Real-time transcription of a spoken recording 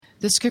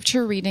The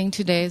scripture reading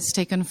today is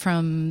taken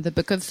from the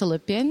book of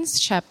Philippians,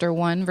 chapter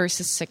 1,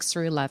 verses 6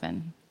 through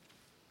 11.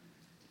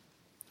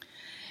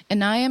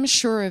 And I am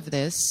sure of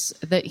this,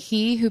 that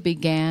he who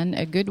began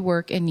a good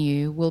work in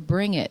you will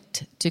bring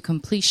it to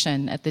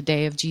completion at the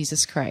day of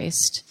Jesus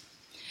Christ.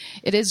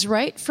 It is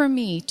right for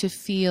me to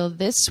feel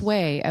this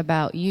way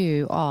about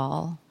you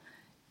all,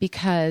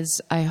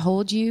 because I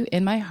hold you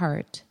in my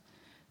heart,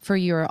 for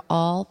you are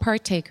all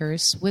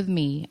partakers with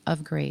me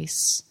of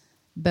grace,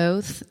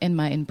 both in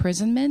my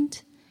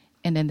imprisonment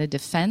and in the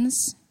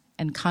defense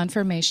and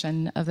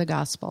confirmation of the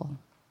gospel.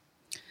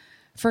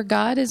 For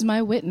God is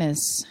my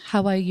witness,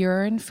 how I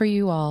yearn for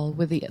you all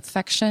with the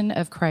affection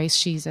of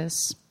Christ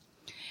Jesus.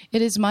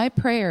 It is my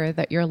prayer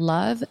that your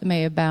love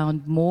may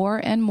abound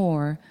more and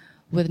more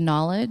with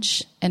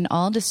knowledge and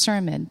all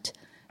discernment,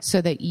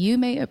 so that you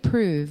may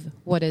approve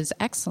what is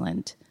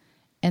excellent,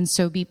 and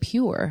so be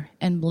pure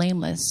and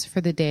blameless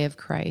for the day of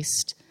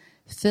Christ,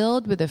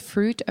 filled with the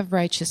fruit of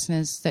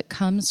righteousness that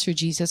comes through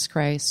Jesus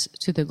Christ,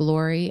 to the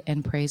glory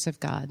and praise of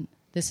God.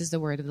 This is the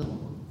word of the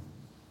Lord.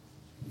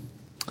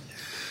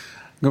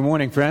 Good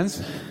morning,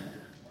 friends.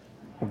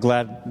 We're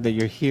glad that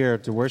you're here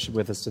to worship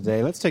with us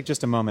today. Let's take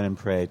just a moment and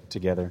pray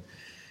together.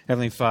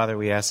 Heavenly Father,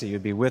 we ask that you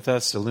be with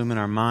us, illumine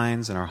our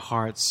minds and our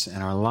hearts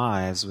and our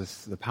lives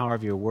with the power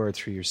of your word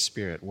through your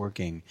Spirit,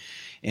 working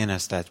in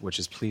us that which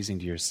is pleasing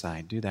to your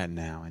sight. Do that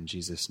now in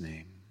Jesus'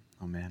 name.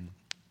 Amen.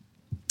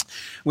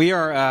 We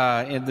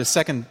are in the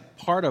second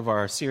part of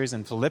our series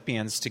in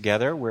Philippians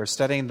together. We're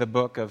studying the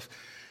book of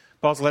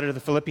Paul's letter to the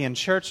Philippian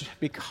church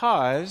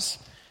because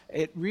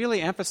it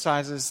really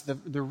emphasizes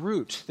the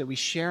root that we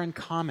share in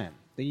common,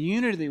 the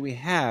unity that we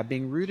have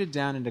being rooted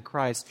down into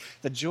Christ,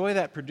 the joy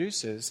that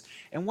produces,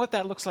 and what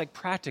that looks like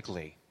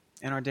practically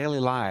in our daily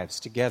lives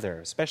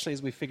together, especially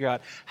as we figure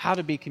out how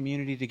to be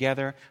community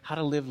together, how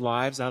to live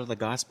lives out of the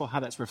gospel,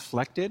 how that's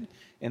reflected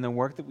in the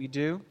work that we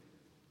do.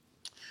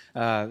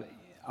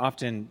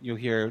 Often you'll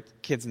hear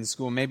kids in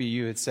school, maybe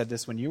you had said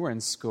this when you were in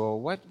school,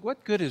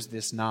 what good is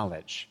this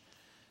knowledge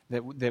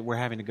that we're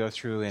having to go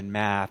through in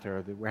math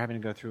or that we're having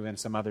to go through in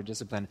some other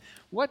discipline?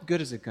 What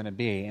good is it going to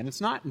be? And it's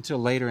not until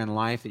later in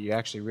life that you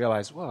actually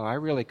realize, well, I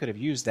really could have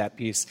used that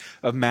piece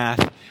of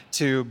math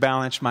to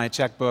balance my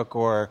checkbook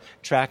or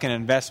track an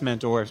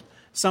investment or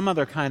some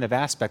other kind of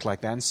aspect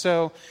like that. And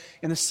so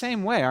in the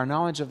same way, our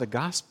knowledge of the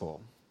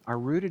gospel, our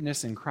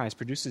rootedness in Christ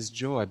produces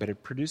joy, but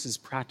it produces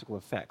practical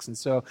effects. And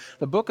so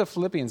the book of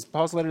Philippians,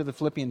 Paul's letter to the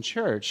Philippian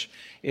church,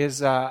 is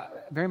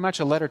very much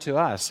a letter to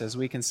us as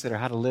we consider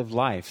how to live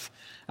life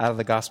out of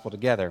the gospel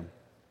together.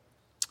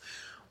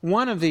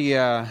 One of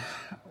the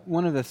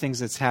things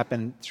that's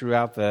happened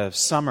throughout the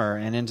summer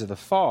and into the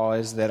fall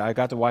is that I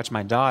got to watch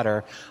my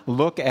daughter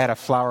look at a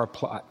flower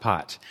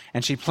pot.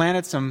 And she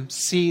planted some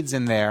seeds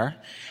in there,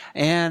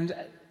 and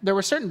there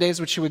were certain days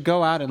when she would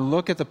go out and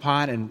look at the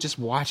pot and just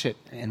watch it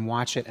and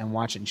watch it and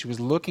watch it. And she was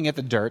looking at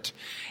the dirt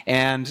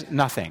and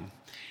nothing,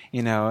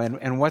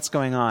 and what's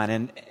going on.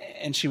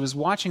 And she was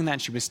watching that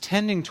and she was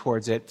tending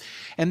towards it.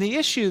 And the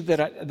issue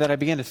that I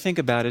began to think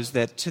about is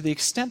that to the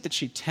extent that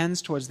she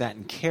tends towards that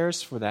and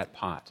cares for that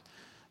pot,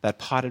 that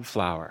potted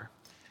flower,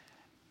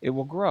 it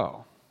will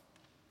grow.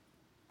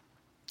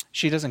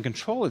 She doesn't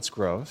control its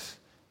growth,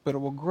 but it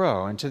will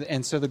grow.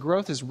 And so the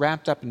growth is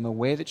wrapped up in the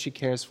way that she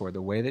cares for it,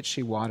 the way that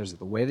she waters it,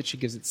 the way that she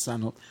gives it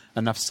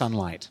enough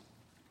sunlight.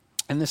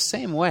 In the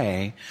same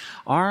way,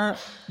 our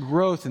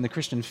growth in the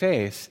Christian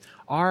faith,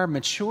 our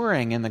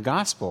maturing in the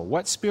gospel,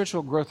 what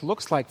spiritual growth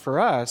looks like for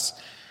us,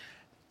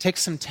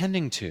 takes some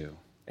tending to.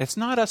 It's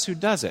not us who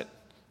does it.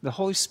 The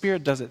Holy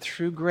Spirit does it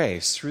through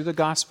grace, through the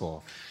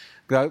gospel.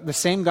 The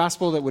same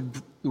gospel that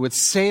would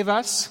save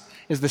us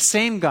is the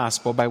same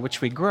gospel by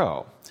which we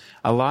grow.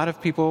 A lot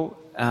of people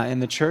in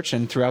the church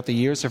and throughout the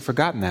years have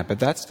forgotten that, but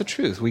that's the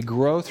truth. We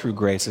grow through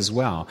grace as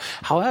well.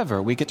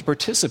 However, we get to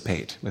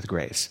participate with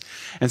grace.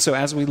 And so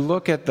as we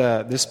look at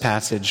this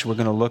passage, we're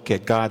going to look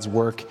at God's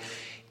work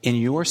in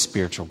your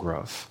spiritual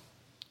growth,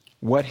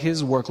 what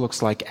his work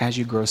looks like as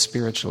you grow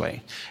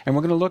spiritually. And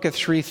we're going to look at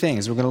three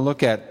things. We're going to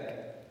look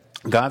at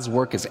God's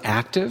work is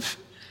active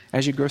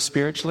as you grow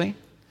spiritually,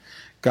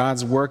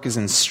 God's work is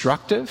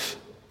instructive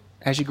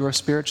as you grow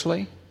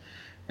spiritually,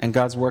 and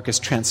God's work is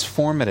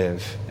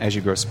transformative as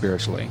you grow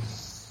spiritually.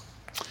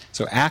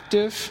 So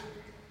active,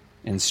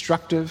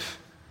 instructive,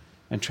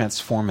 and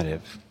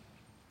transformative.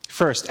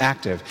 First,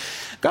 active.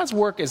 God's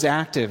work is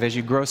active as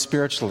you grow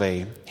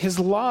spiritually. His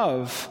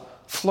love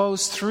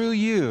flows through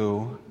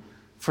you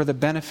for the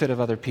benefit of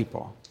other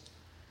people.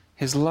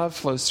 His love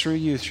flows through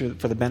you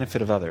for the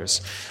benefit of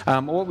others.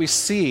 What we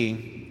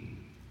see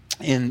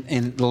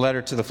in the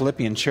letter to the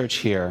Philippian church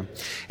here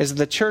is that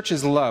the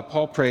church's love,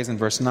 Paul prays in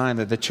verse 9,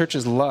 that the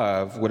church's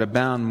love would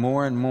abound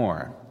more and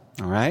more.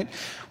 All right?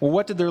 Well,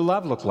 what did their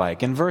love look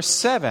like? In verse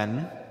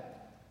 7,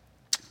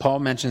 Paul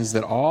mentions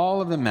that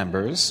all of the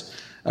members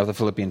of the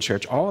Philippian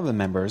church, all of the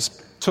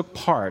members took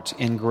part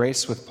in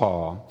grace with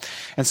Paul.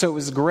 And so it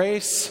was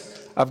grace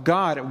of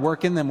God at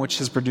work in them which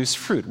has produced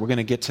fruit. We're going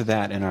to get to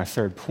that in our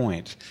third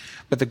point.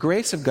 But the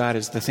grace of God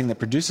is the thing that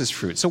produces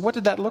fruit. So what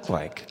did that look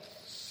like?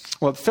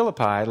 Well, at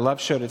Philippi, love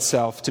showed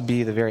itself to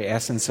be the very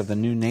essence of the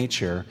new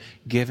nature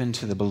given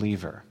to the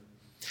believer.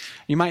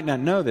 You might not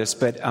know this,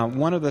 but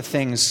one of the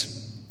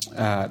things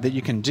that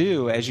you can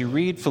do as you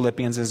read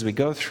Philippians as we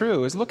go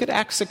through is look at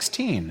Acts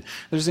 16.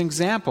 There's an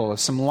example of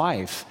some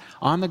life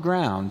on the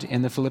ground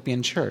in the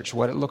Philippian church,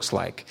 what it looks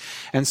like.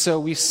 And so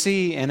we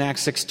see in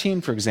Acts 16,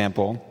 for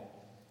example,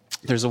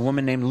 there's a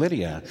woman named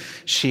Lydia.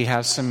 She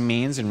has some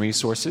means and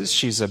resources.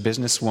 She's a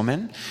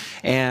businesswoman.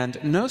 And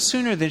no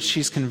sooner than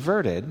she's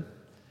converted,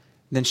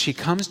 then she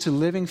comes to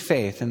living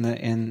faith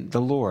in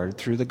the Lord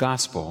through the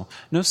gospel.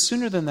 No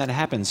sooner than that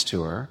happens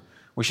to her,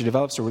 where she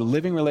develops a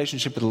living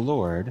relationship with the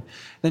Lord,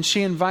 then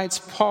she invites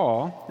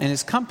Paul and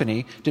his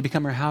company to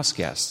become her house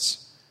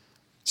guests.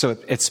 So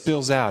it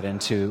spills out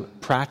into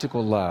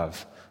practical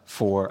love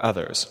for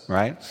others,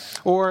 right?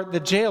 Or the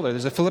jailer,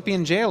 there's a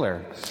Philippian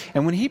jailer.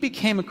 And when he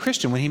became a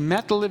Christian, when he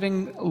met the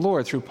living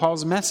Lord through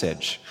Paul's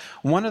message,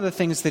 one of the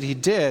things that he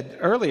did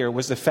earlier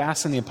was to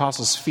fasten the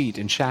apostles' feet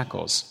in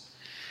shackles.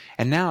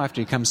 And now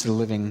after he comes to the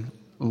living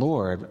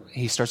Lord,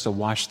 he starts to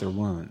wash their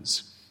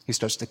wounds. He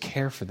starts to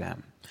care for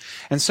them.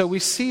 And so we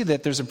see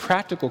that there's a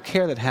practical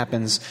care that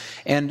happens.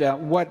 And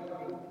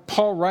what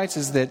Paul writes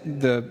is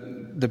that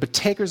the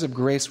partakers of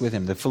grace with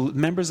him, the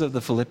members of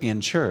the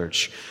Philippian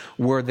church,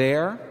 were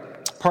there,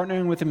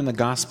 partnering with him in the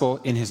gospel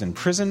in his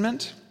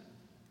imprisonment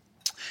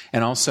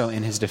and also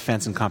in his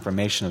defense and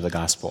confirmation of the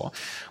gospel.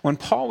 When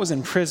Paul was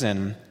in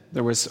prison,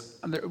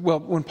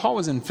 when Paul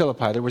was in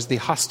Philippi, there was the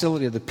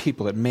hostility of the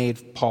people that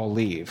made Paul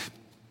leave.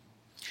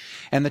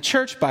 And the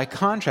church, by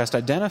contrast,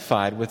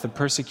 identified with the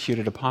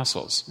persecuted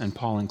apostles, and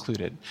Paul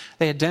included.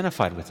 They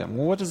identified with them.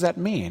 Well, what does that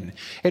mean?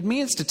 It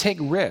means to take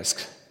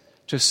risk,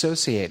 to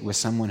associate with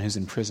someone who's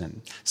in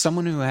prison,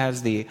 someone who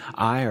has the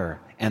ire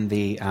and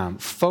the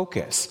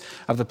focus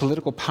of the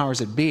political powers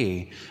that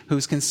be,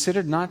 who's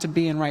considered not to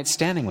be in right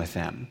standing with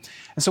them.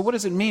 And so what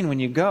does it mean when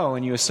you go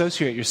and you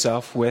associate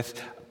yourself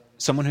with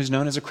someone who's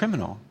known as a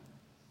criminal?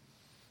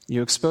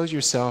 You expose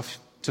yourself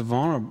to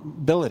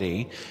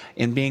vulnerability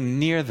in being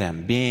near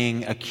them,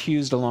 being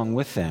accused along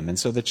with them. And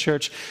so the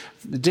church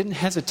didn't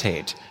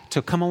hesitate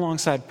to come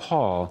alongside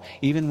Paul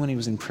even when he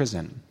was in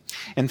prison.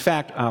 In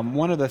fact,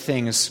 one of the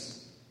things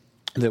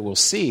that we'll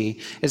see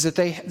is that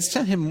they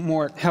sent him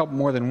help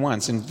more than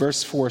once.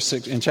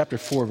 In chapter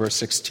 4, verse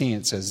 16,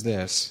 it says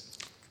this.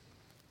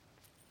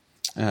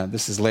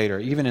 This is later.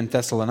 Even in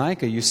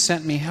Thessalonica, you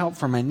sent me help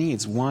for my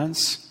needs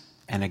once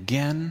and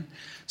again.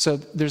 So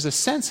there's a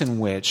sense in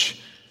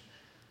which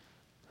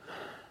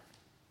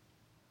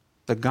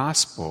the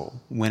gospel,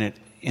 when it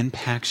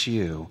impacts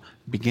you,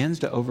 begins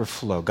to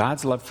overflow.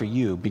 God's love for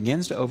you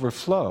begins to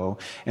overflow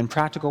in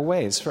practical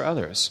ways for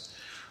others.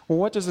 Well,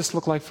 what does this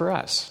look like for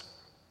us?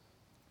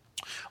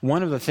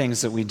 One of the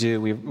things that we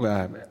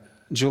do,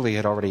 Julie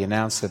had already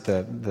announced that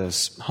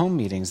the home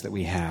meetings that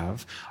we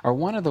have are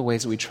one of the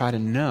ways that we try to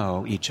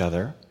know each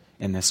other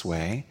in this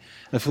way.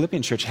 The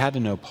Philippian church had to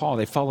know Paul.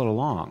 They followed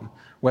along.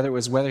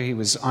 Whether he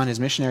was on his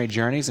missionary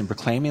journeys and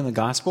proclaiming the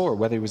gospel or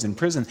whether he was in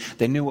prison,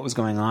 they knew what was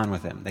going on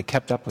with him. They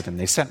kept up with him.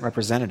 They sent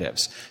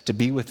representatives to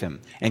be with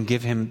him and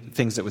give him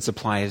things that would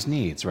supply his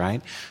needs,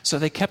 right? So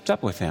they kept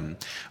up with him.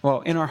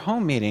 Well, in our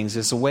home meetings,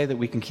 it's a way that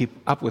we can keep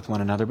up with one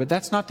another, but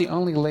that's not the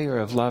only layer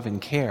of love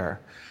and care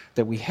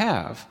that we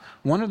have.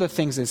 One of the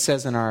things it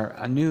says in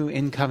our new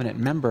in-covenant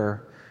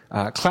member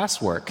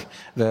classwork,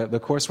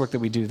 the coursework that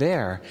we do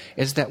there,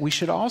 is that we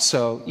should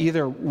also,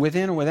 either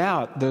within or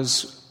without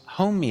those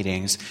home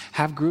meetings,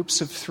 have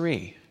groups of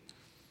 3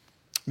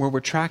 where we're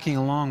tracking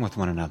along with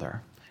one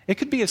another. It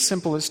could be as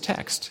simple as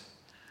text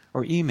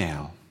or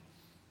email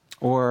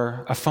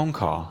or a phone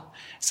call.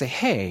 Say,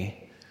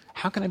 hey,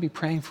 how can I be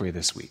praying for you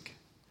this week?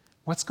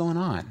 What's going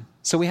on?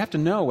 So we have to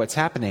know what's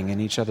happening in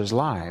each other's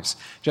lives,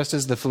 just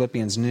as the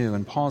Philippians knew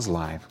in Paul's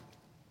life.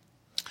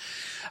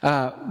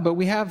 But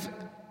we have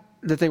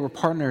that they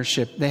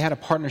had a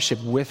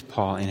partnership with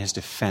Paul in his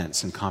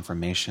defense and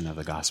confirmation of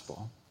the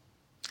gospel.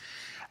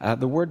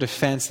 The word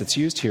defense that's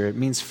used here, it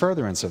means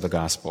furtherance of the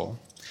gospel.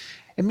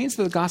 It means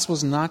that the gospel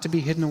is not to be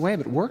hidden away,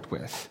 but worked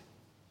with.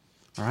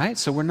 All right?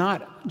 So we're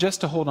not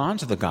just to hold on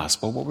to the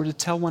gospel, but we're to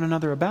tell one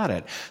another about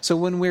it. So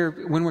when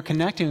we're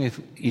connecting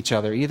with each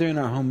other, either in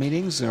our home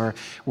meetings or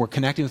we're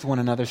connecting with one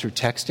another through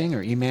texting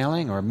or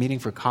emailing or meeting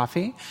for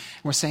coffee,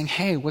 we're saying,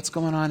 hey, what's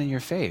going on in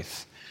your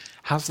faith?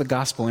 How's the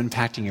gospel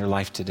impacting your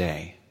life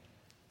today?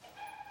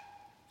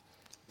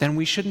 Then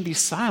we shouldn't be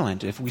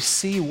silent if we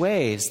see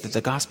ways that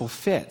the gospel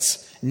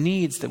fits,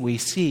 needs that we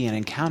see and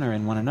encounter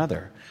in one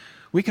another.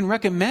 We can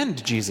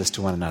recommend Jesus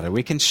to one another.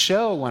 We can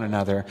show one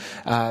another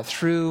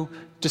through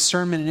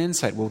discernment and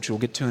insight, which we'll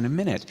get to in a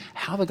minute,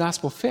 how the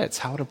gospel fits,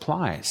 how it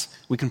applies.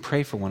 We can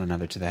pray for one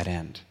another to that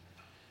end.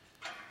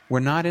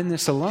 We're not in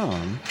this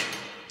alone.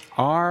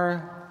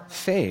 Our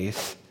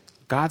faith,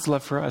 God's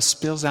love for us,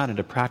 spills out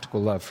into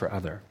practical love for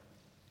other.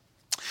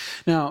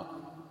 Now,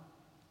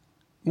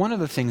 one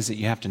of the things that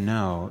you have to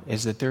know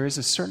is that there is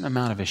a certain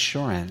amount of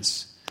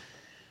assurance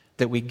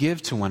that we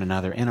give to one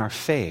another in our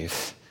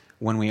faith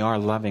when we are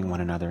loving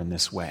one another in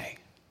this way.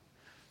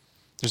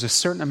 There's a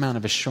certain amount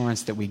of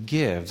assurance that we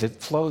give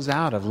that flows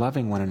out of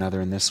loving one another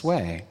in this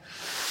way.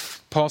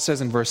 Paul says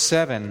in verse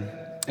 7,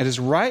 it is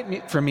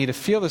right for me to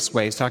feel this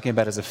way. He's talking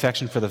about his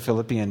affection for the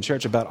Philippian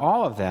church, about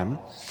all of them,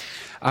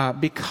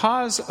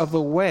 because of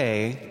the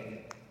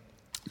way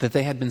that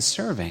they had been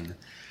serving.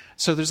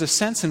 So there's a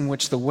sense in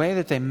which the way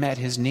that they met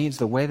his needs,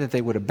 the way that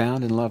they would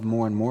abound in love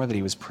more and more that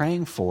he was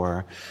praying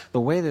for,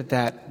 the way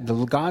that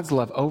God's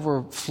love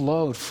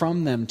overflowed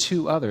from them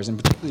to others,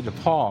 and particularly to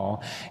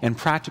Paul, in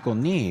practical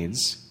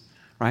needs,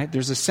 right?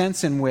 There's a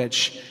sense in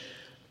which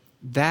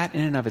that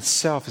in and of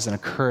itself is an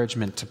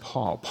encouragement to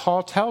Paul.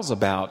 Paul tells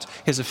about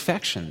his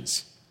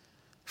affections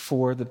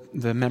for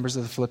the members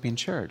of the Philippian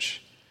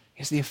church. He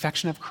has the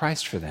affection of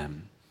Christ for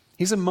them.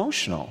 He's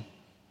emotional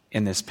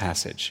in this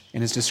passage,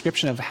 in his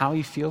description of how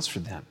he feels for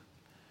them,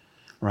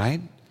 right?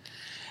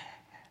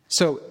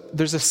 So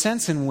there's a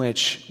sense in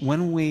which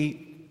when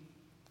we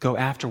go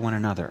after one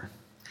another,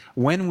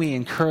 when we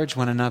encourage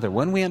one another,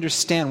 when we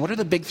understand what are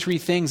the big three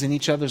things in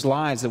each other's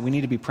lives that we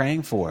need to be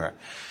praying for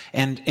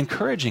and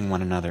encouraging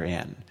one another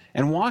in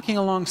and walking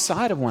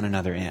alongside of one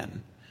another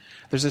in,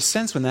 there's a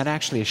sense when that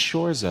actually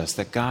assures us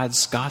that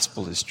God's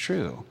gospel is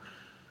true.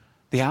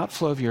 The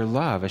outflow of your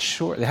love it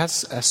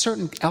has a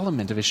certain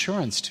element of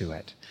assurance to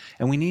it.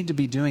 And we need to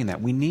be doing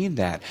that. We need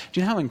that. Do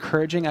you know how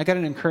encouraging? I got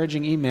an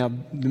encouraging email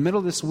in the middle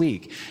of this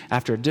week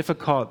after a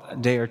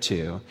difficult day or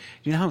two.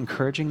 Do you know how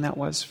encouraging that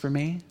was for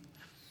me?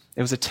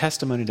 It was a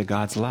testimony to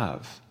God's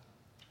love,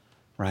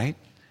 right?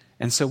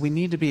 And so we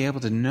need to be able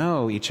to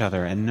know each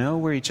other and know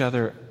where each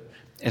other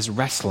is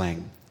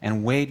wrestling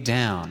and weighed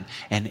down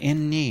and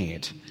in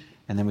need.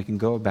 And then we can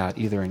go about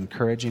either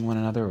encouraging one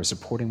another or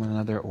supporting one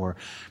another or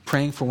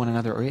praying for one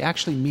another or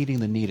actually meeting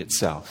the need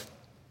itself.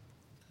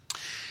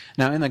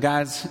 Now, in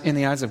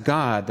the eyes of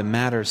God, the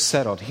matter is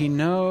settled. He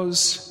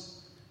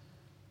knows,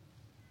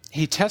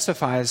 he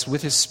testifies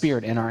with his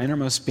Spirit in our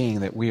innermost being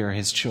that we are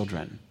his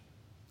children.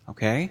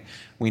 Okay?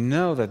 We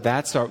know that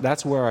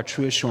that's where our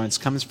true assurance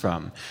comes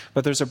from.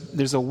 But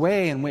there's a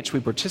way in which we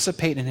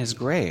participate in his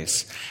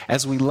grace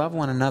as we love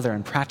one another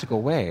in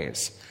practical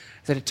ways,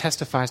 that it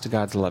testifies to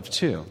God's love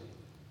too.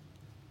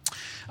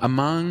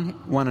 Among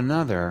one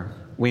another,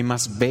 we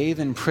must bathe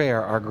in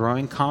prayer our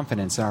growing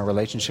confidence in our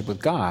relationship with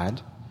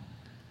God,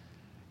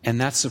 and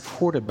that's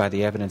supported by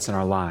the evidence in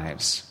our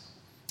lives.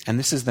 And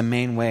this is the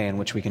main way in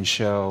which we can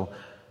show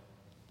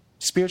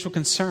spiritual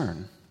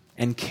concern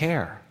and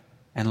care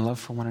and love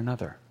for one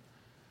another.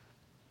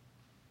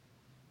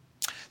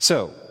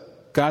 So,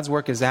 God's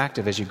work is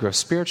active as you grow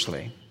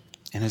spiritually,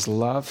 and his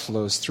love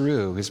flows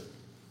through his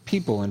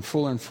people in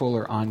fuller and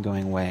fuller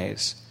ongoing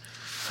ways.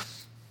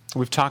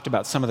 We've talked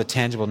about some of the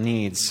tangible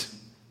needs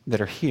that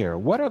are here.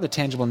 What are the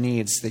tangible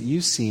needs that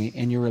you see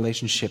in your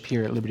relationship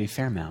here at Liberty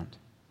Fairmount?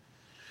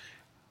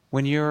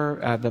 When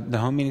the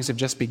home meetings have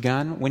just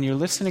begun, when you're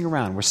listening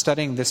around, we're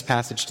studying this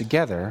passage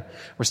together,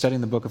 we're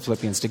studying the book of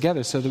Philippians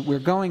together, so that we're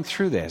going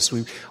through this.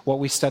 What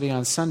we study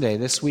on Sunday,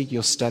 this week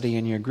you'll study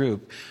in your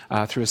group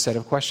through a set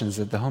of questions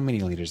that the home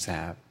meeting leaders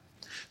have.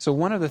 So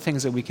one of the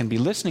things that we can be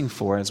listening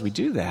for as we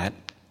do that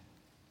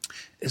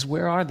is,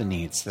 where are the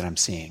needs that I'm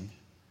seeing?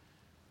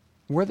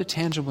 Where are the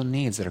tangible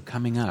needs that are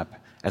coming up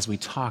as we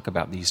talk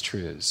about these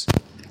truths,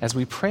 as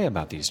we pray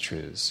about these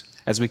truths,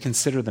 as we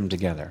consider them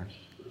together?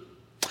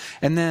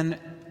 And then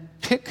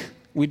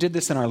we did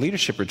this in our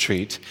leadership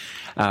retreat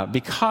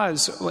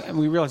because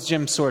we realized,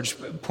 Jim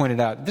Sorge pointed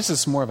out, this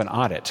is more of an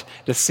audit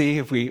to see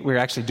if we're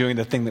actually doing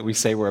the thing that we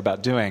say we're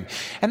about doing.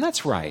 And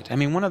that's right. I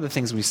mean, one of the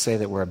things we say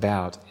that we're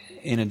about,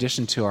 in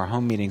addition to our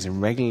home meetings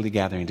and regularly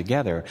gathering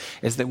together,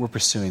 is that we're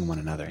pursuing one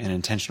another in an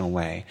intentional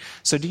way.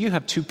 So do you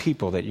have 2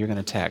 people that you're going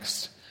to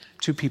text,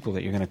 2 people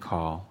that you're going to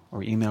call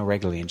or email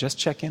regularly and just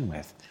check in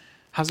with?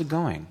 How's it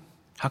going?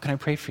 How can I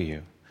pray for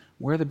you?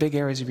 Where are the big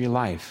areas of your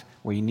life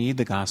where you need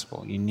the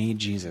gospel, you need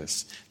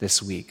Jesus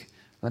this week?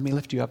 Let me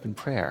lift you up in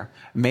prayer.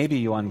 Maybe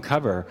you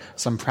uncover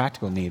some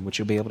practical need which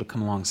you'll be able to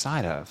come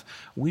alongside of.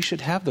 We should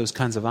have those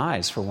kinds of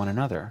eyes for one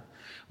another.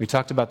 We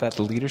talked about that at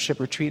the leadership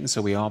retreat, and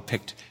so we all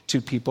picked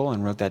 2 people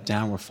and wrote that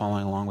down. We're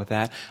following along with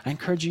that. I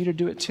encourage you to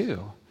do it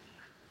too.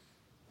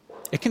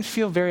 It can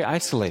feel very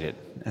isolated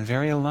and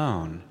very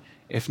alone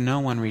if no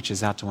one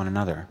reaches out to one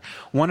another.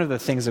 One of the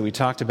things that we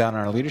talked about in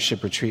our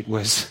leadership retreat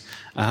was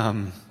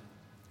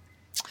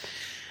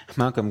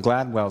Malcolm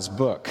Gladwell's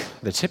book,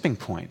 The Tipping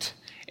Point.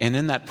 And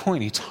in that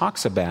point, he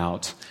talks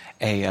about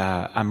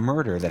a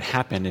murder that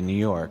happened in New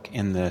York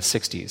in the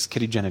 60s,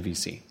 Kitty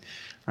Genovese,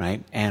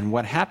 right? And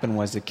what happened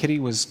was that Kitty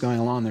was going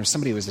along, there was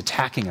somebody who was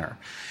attacking her,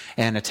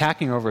 and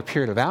attacking her over a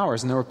period of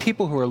hours, and there were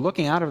people who were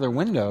looking out of their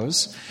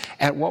windows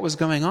at what was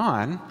going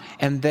on,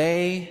 and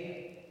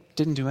they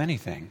didn't do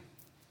anything.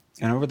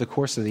 And over the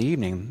course of the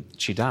evening,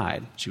 she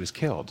died. She was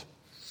killed.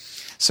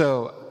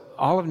 So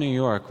all of New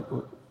York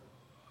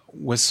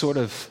was sort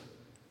of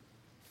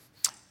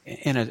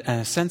in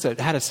a sense, it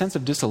had a sense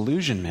of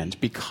disillusionment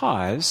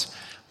because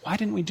why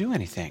didn't we do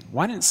anything?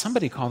 Why didn't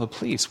somebody call the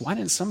police? Why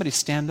didn't somebody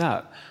stand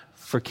up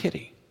for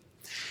Kitty?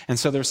 And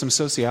so there were some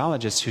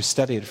sociologists who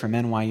studied from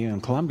NYU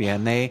and Columbia,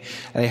 and they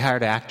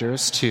hired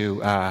actors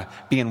to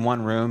be in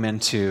one room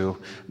and to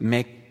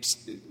make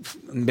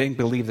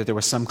believe that there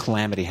was some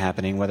calamity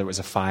happening, whether it was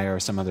a fire or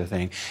some other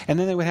thing. And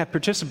then they would have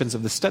participants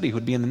of the study who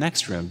would be in the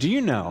next room. Do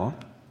you know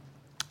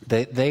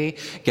that they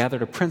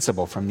gathered a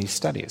principle from these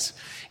studies?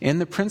 And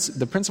the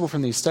principle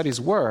from these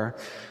studies were,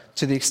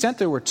 to the extent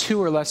there were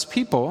two or less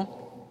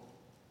people,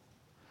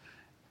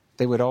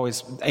 they would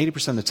always,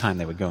 80% of the time,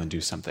 they would go and do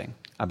something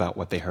about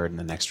what they heard in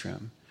the next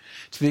room.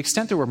 To the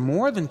extent there were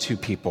more than two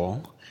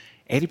people,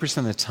 80%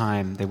 of the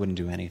time, they wouldn't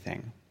do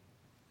anything.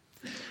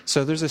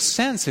 So there's a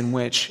sense in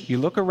which you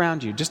look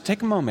around you, just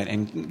take a moment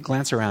and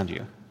glance around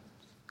you.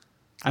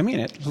 I mean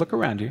it, look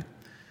around you.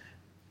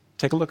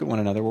 Take a look at one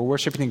another. We're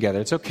worshiping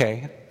together. It's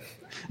okay.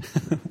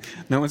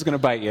 No one's going to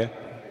bite you.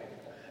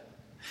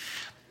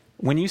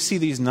 When you see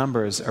these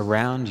numbers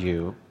around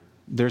you,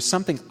 there's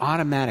something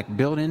automatic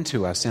built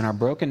into us in our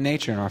broken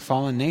nature, in our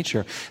fallen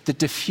nature, that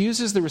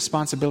diffuses the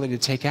responsibility to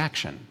take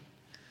action.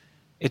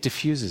 It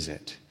diffuses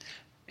it.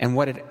 And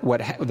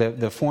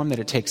the form that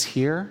it takes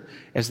here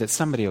is that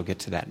somebody will get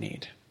to that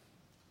need.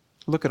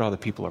 Look at all the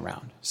people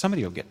around.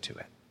 Somebody will get to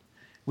it.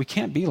 We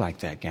can't be like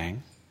that,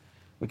 gang.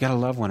 We've got to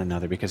love one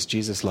another because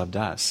Jesus loved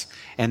us.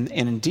 And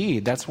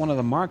indeed, that's one of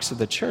the marks of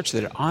the church,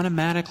 that it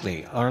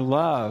automatically, our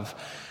love,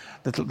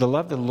 the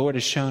love that the Lord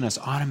has shown us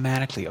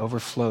automatically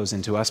overflows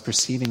into us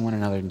perceiving one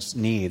another's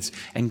needs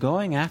and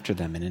going after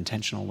them in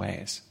intentional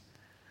ways.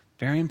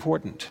 Very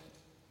important.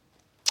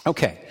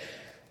 Okay,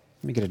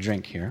 let me get a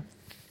drink here.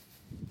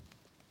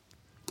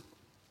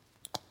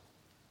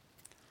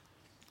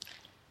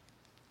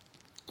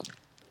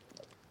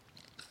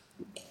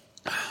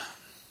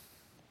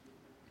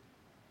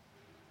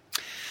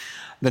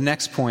 The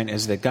next point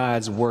is that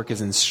God's work is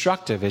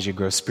instructive as you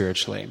grow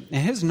spiritually.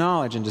 And His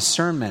knowledge and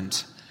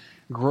discernment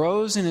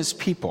grows in His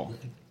people.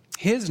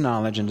 His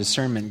knowledge and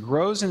discernment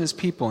grows in His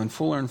people in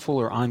fuller and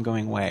fuller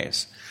ongoing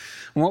ways.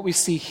 And what we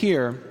see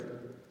here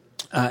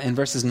in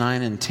verses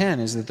 9 and 10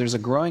 is that there's a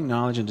growing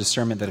knowledge and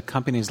discernment that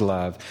accompanies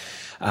love.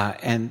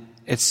 And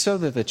it's so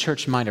that the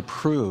church might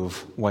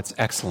approve what's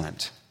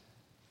excellent.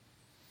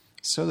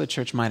 So the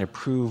church might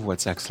approve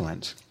what's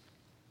excellent.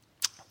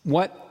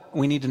 What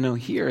we need to know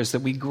here is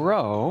that we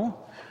grow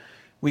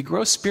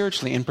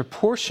spiritually in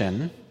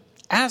proportion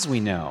as we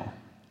know.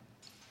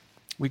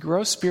 We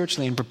grow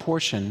spiritually in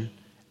proportion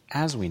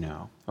as we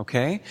know,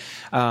 okay?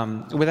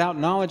 Without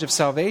knowledge of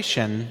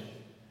salvation,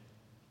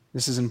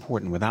 this is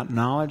important, without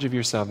knowledge of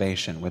your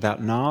salvation, without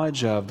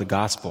knowledge of the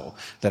gospel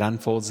that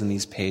unfolds in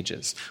these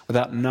pages,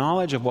 without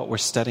knowledge of what we're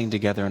studying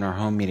together in our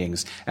home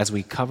meetings as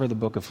we cover the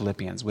book of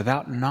Philippians,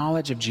 without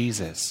knowledge of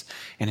Jesus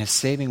and His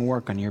saving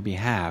work on your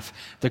behalf,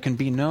 there can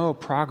be no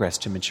progress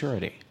to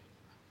maturity.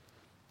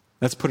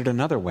 Let's put it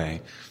another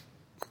way.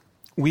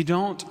 We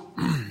don't,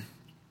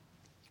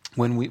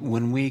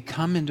 when we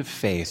come into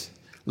faith,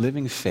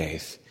 living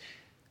faith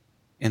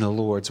in the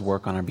Lord's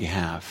work on our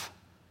behalf,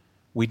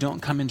 we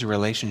don't come into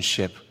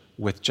relationship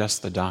with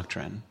just the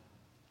doctrine.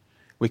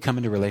 We come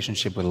into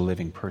relationship with a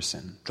living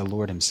person, the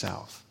Lord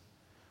Himself.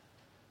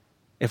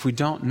 If we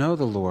don't know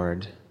the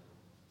Lord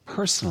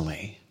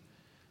personally,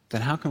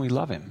 then how can we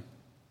love Him?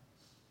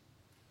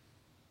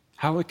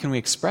 How can we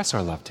express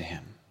our love to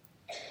Him?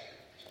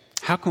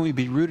 How can we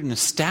be rooted and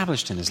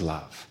established in His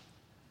love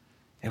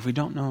if we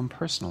don't know Him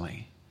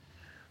personally?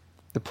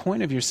 The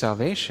point of your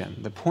salvation,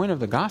 the point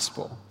of the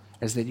gospel,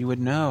 is that you would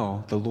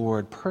know the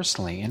Lord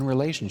personally in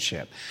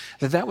relationship,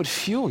 that would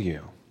fuel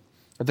you,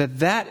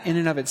 that in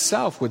and of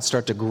itself would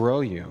start to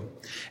grow you.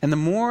 And the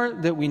more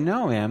that we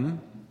know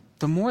Him,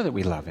 the more that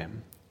we love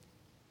Him.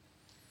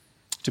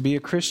 To be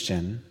a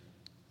Christian,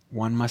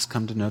 one must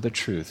come to know the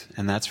truth,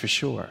 and that's for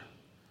sure.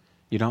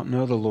 You don't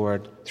know the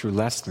Lord through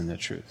less than the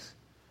truth.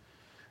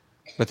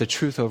 But the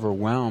truth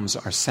overwhelms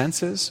our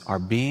senses, our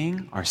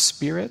being, our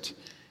spirit,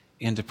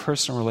 into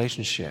personal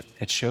relationship.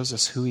 It shows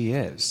us who He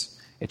is.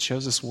 It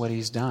shows us what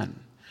He's done.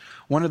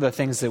 One of the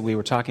things that we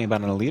were talking about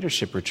in a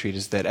leadership retreat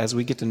is that as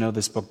we get to know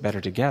this book better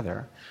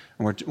together,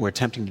 and we're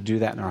attempting to do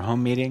that in our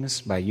home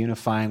meetings by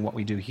unifying what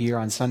we do here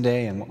on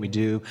Sunday and what we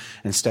do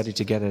and study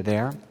together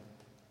there,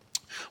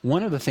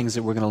 one of the things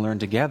that we're going to learn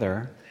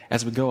together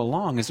as we go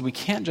along is that we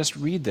can't just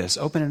read this,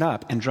 open it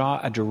up, and draw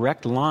a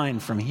direct line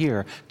from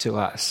here to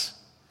us.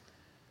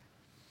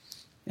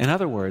 In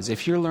other words,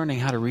 if you're learning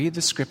how to read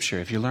the Scripture,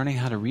 if you're learning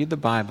how to read the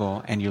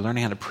Bible, and you're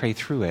learning how to pray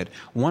through it,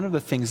 one of the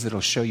things that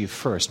it'll show you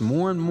first,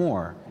 more and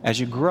more, as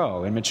you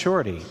grow in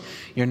maturity,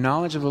 your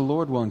knowledge of the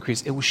Lord will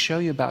increase. It will show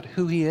you about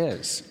who He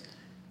is,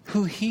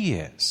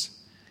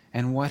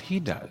 and what He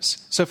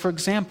does. So, for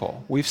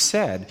example, we've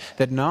said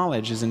that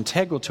knowledge is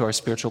integral to our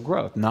spiritual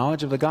growth,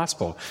 knowledge of the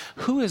gospel.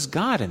 Who is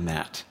God in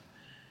that?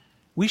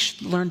 We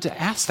should learn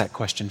to ask that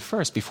question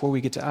first before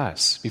we get to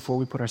us, before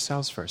we put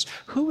ourselves first.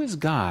 Who is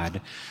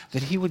God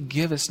that He would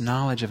give us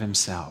knowledge of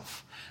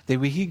Himself,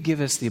 that He'd give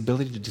us the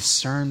ability to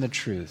discern the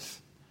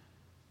truth?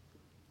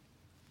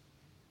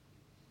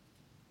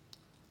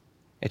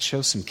 It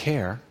shows some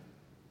care.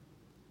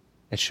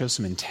 It shows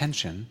some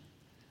intention.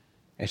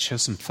 It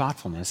shows some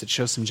thoughtfulness. It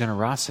shows some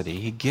generosity.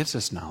 He gives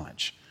us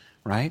knowledge,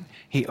 right?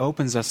 He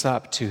opens us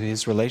up to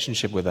his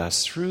relationship with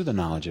us through the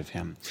knowledge of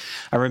him.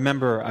 I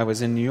remember I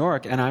was in New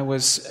York, and I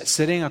was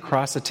sitting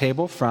across the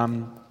table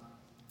from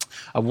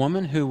a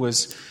woman who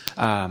was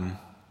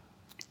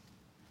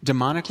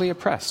demonically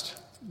oppressed.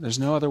 There's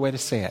no other way to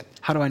say it.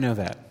 How do I know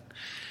that?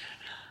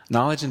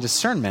 Knowledge and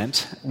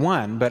discernment,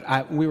 one,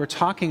 but we were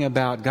talking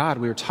about God.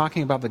 We were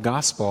talking about the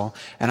gospel,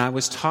 and I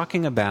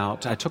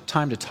took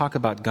time to talk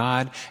about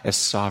God as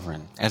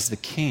sovereign, as the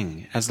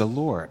king, as the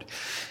Lord.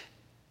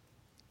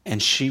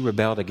 And she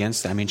rebelled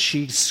against that. I mean,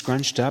 she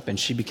scrunched up and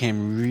she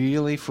became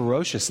really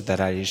ferocious at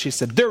that idea. She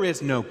said, there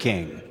is no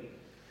king.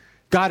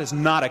 God is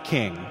not a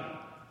king.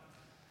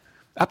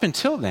 Up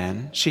until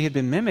then, she had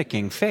been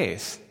mimicking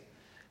faith.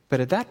 But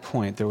at that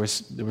point, there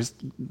was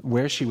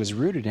where she was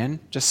rooted in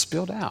just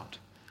spilled out.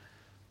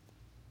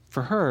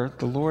 For her,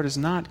 the Lord is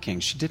not king.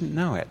 She didn't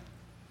know it,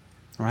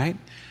 right?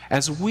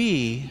 As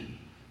we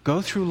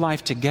go through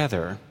life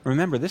together,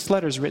 remember, this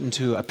letter is written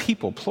to a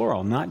people,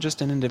 plural, not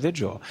just an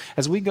individual.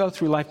 As we go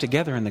through life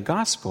together in the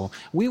gospel,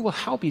 we will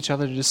help each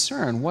other to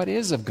discern what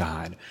is of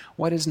God,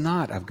 what is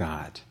not of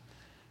God.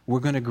 We're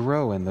going to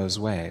grow in those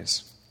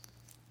ways.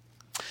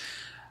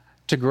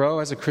 To grow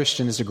as a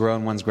Christian is to grow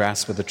in one's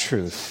grasp of the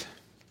truth,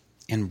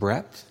 in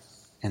breadth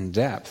and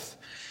depth.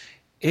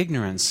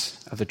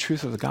 Ignorance of the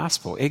truth of the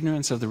gospel,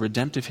 ignorance of the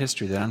redemptive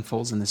history that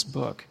unfolds in this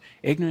book,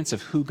 ignorance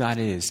of who God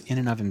is in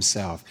and of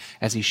himself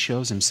as he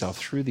shows himself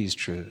through these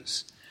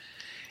truths,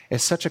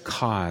 is such a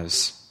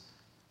cause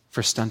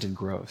for stunted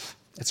growth.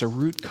 It's a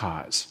root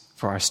cause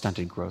for our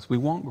stunted growth. We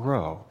won't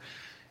grow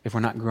if we're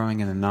not growing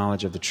in the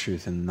knowledge of the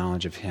truth and the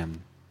knowledge of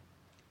him.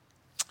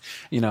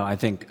 You know, I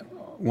think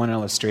one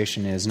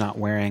illustration is not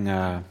wearing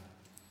a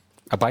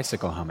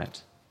bicycle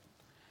helmet.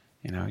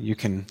 You know, you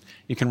can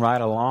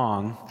ride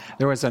along.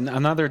 There was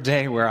another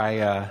day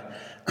where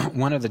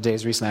one of the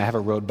days recently, I have a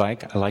road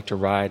bike. I like to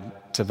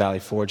ride to Valley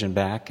Forge and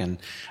back, and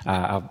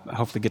I'll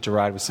hopefully get to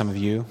ride with some of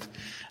you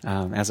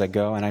as I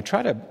go. And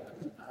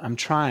I'm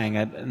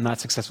not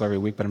successful every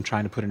week, but I'm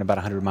trying to put in about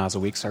 100 miles a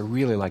week, so I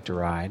really like to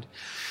ride.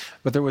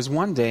 But there was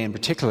one day in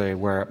particular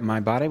where my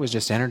body was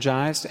just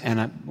energized,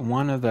 and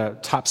one of the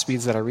top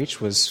speeds that I reached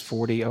was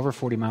over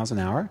 40 miles an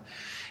hour,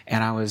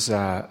 and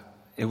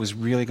it was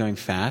really going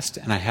fast,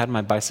 and I had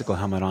my bicycle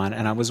helmet on,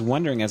 and I was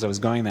wondering as I was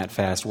going that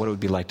fast what it would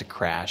be like to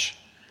crash.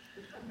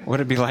 What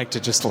it would be like to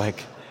just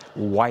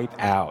wipe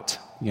out,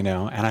 you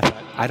know? And I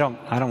thought, I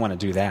don't want to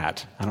do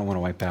that. I don't want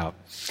to wipe out.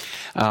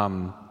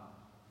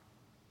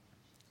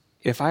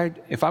 If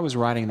I was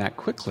riding that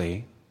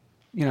quickly,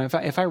 you know,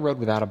 if I rode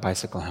without a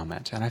bicycle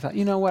helmet, and I thought,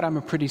 you know what, I'm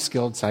a pretty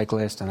skilled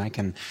cyclist, and I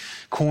can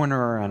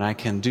corner, and I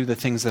can do the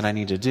things that I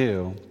need to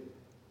do,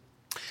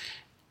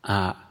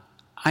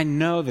 I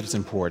know that it's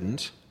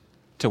important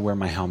to wear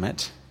my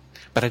helmet,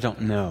 but I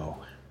don't know.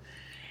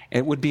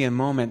 It would be a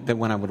moment that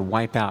when I would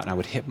wipe out and I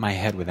would hit my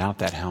head without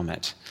that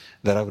helmet,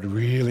 that I would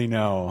really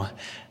know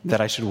that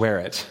I should wear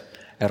it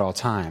at all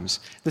times.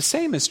 The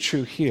same is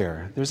true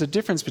here. There's a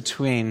difference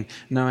between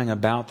knowing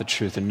about the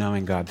truth and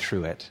knowing God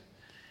through it.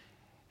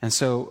 And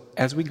so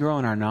as we grow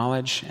in our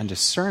knowledge and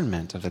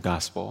discernment of the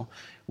gospel,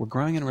 we're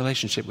growing in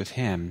relationship with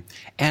him,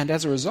 and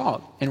as a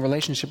result, in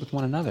relationship with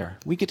one another.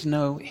 We get to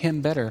know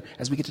him better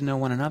as we get to know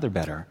one another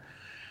better.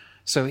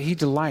 So he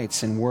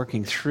delights in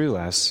working through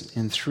us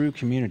and through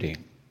community.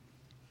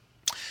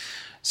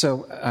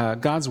 So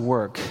God's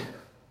work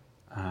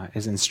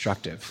is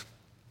instructive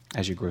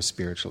as you grow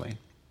spiritually.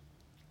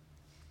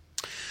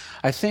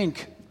 I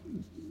think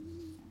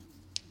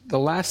the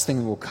last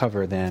thing we'll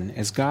cover then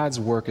is God's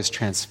work is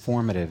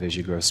transformative as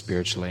you grow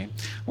spiritually.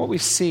 What we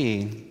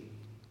see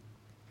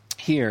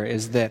here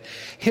is that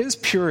his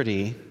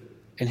purity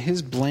and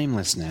his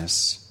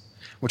blamelessness,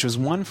 which was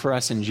won for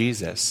us in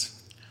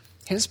Jesus,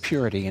 his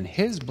purity and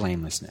his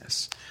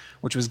blamelessness,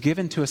 which was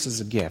given to us as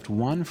a gift,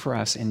 won for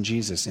us in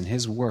Jesus in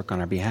his work on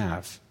our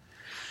behalf,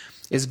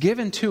 is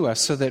given to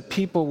us so that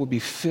people will be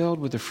filled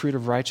with the fruit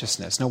of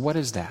righteousness. Now, what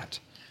is that?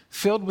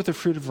 Filled with the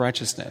fruit of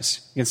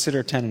righteousness.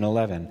 Consider 10 and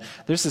 11.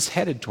 This is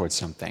headed towards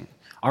something.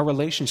 Our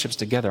relationships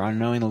together, our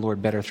knowing the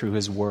Lord better through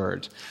his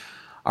word,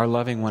 our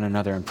loving one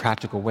another in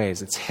practical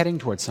ways. It's heading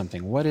towards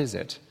something. What is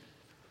it?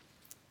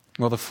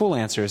 Well, the full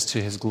answer is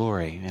to his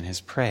glory and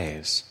his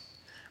praise.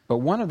 But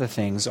one of the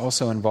things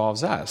also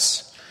involves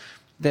us,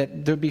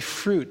 that there be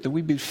fruit, that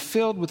we be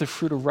filled with the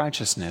fruit of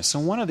righteousness.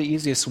 And one of the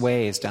easiest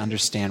ways to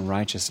understand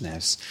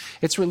righteousness,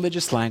 it's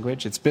religious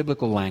language, it's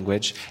biblical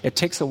language. It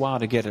takes a while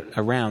to get it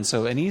around.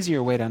 So an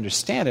easier way to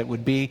understand it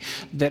would be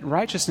that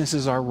righteousness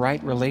is our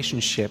right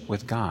relationship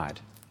with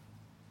God.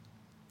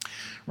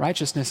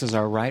 Righteousness is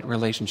our right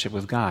relationship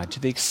with God. To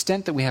the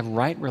extent that we have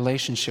right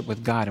relationship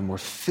with God and we're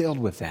filled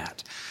with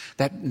that,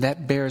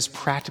 that bears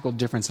practical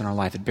difference in our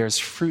life. It bears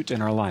fruit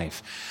in our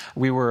life.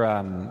 We were,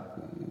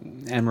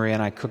 Anne-Marie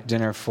and I cooked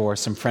dinner for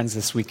some friends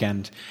this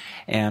weekend,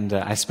 and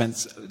I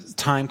spent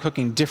time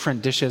cooking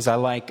different dishes I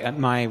like.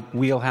 My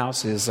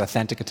wheelhouse is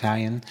authentic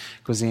Italian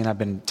cuisine. I've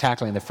been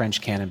tackling the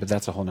French canon, but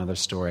that's a whole other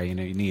story. You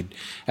need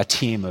a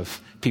team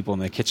of people in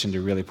the kitchen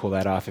to really pull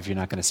that off if you're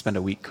not going to spend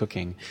a week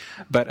cooking.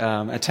 But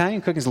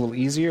Italian cooking is a little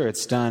easier.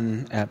 It's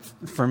done,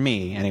 for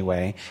me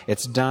anyway,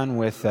 it's done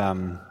with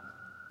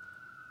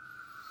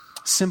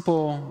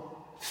simple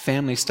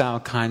family-style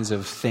kinds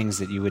of things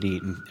that you would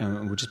eat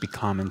and would just be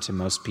common to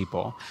most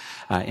people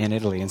in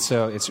Italy. And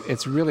so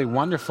it's really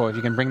wonderful if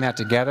you can bring that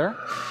together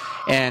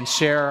and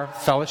share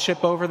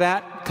fellowship over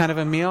that kind of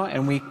a meal.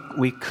 And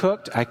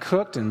I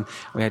cooked, and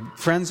we had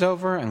friends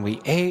over, and we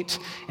ate,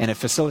 and it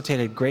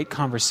facilitated great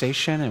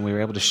conversation, and we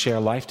were able to share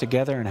life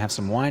together and have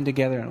some wine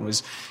together, and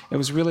it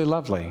was really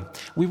lovely.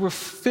 We were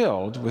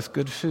filled with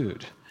good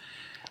food.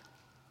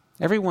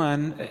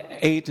 Everyone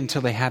ate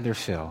until they had their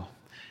fill.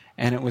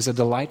 And it was a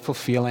delightful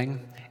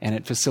feeling, and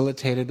it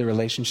facilitated the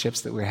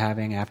relationships that we're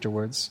having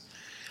afterwards.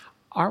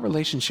 Our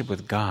relationship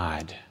with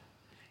God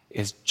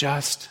is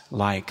just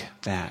like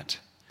that.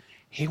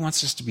 He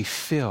wants us to be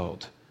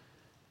filled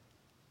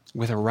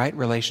with a right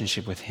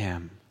relationship with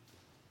Him.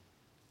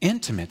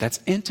 Intimate,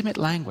 that's intimate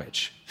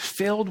language.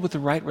 Filled with the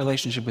right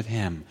relationship with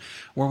Him,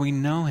 where we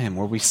know Him,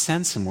 where we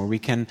sense Him, where we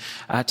can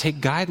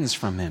take guidance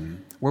from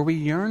Him, where we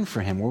yearn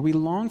for Him, where we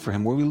long for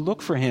Him, where we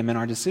look for Him in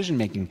our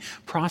decision-making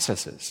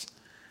processes.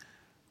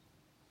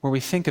 Where we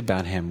think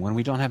about Him when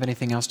we don't have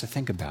anything else to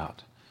think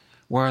about.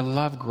 Where our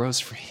love grows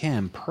for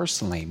Him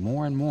personally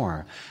more and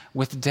more,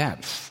 with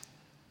depth,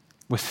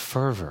 with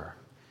fervor,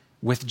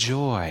 with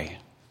joy.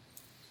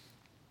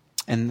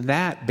 And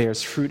that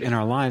bears fruit in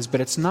our lives,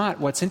 but it's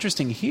not, what's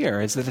interesting here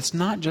is that it's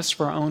not just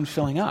for our own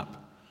filling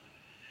up.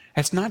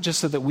 It's not just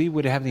so that we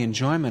would have the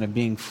enjoyment of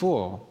being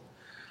full.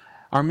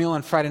 Our meal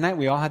on Friday night,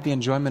 we all had the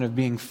enjoyment of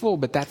being full,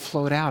 but that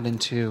flowed out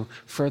into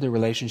further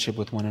relationship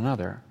with one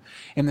another.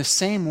 In the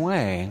same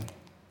way,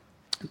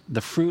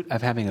 the fruit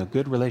of having a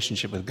good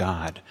relationship with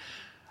God,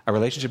 a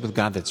relationship with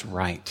God that's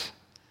right,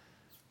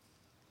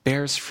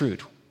 bears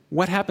fruit.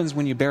 What happens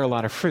when you bear a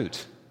lot of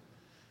fruit?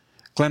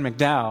 Glenn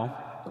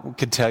McDowell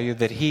could tell you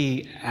that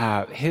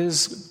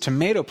his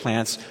tomato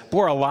plants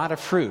bore a lot of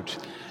fruit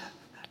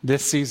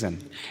this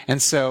season. And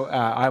so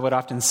I would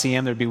often see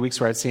him. There'd be weeks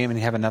where I'd see him and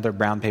he'd have another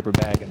brown paper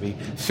bag and be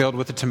filled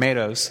with the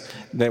tomatoes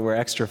that were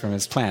extra from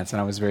his plants.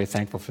 And I was very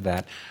thankful for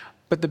that.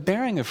 But the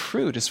bearing of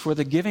fruit is for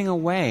the giving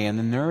away and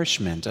the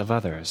nourishment of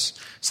others,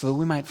 so that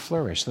we might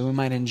flourish, so that we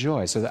might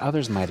enjoy, so that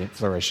others might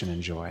flourish and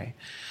enjoy.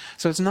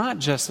 So it's not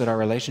just that our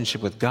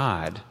relationship with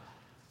God,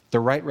 the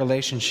right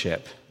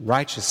relationship,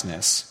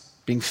 righteousness,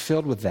 being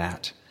filled with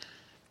that,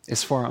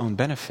 is for our own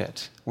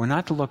benefit. We're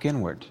not to look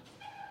inward.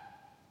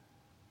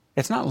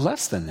 It's not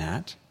less than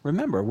that.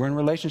 Remember, we're in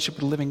relationship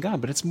with the living God,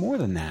 but it's more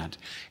than that.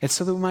 It's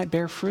so that we might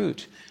bear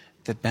fruit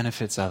that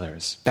benefits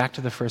others. Back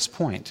to the first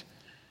point.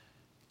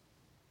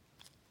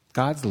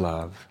 God's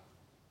love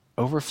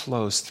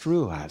overflows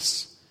through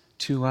us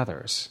to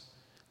others.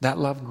 That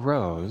love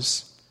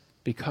grows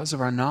because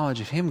of our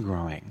knowledge of Him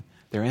growing.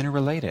 They're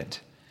interrelated.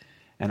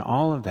 And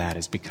all of that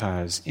is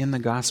because in the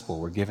gospel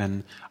we're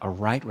given a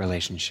right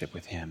relationship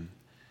with Him,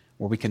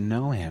 where we can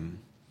know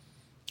Him,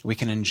 we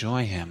can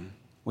enjoy Him,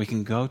 we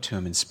can go to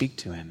Him and speak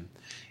to Him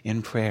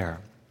in prayer.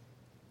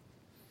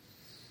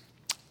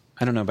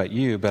 I don't know about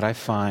you, but I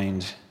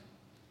find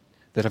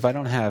that if I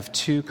don't have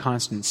two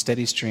constant,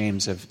 steady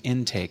streams of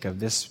intake of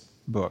this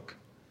book,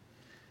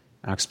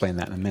 I'll explain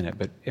that in a minute,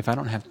 but if I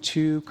don't have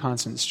two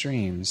constant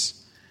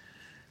streams,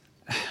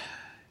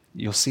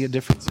 you'll see a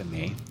difference in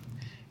me.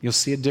 You'll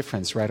see a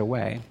difference right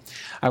away.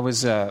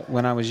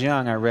 When I was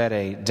young, I read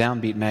a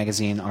Downbeat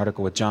magazine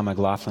article with John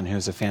McLaughlin,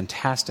 who's a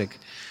fantastic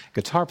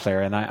guitar player,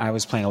 and I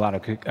was playing a lot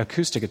of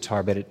acoustic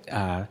guitar, but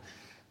at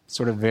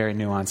sort of very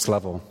nuanced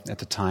level at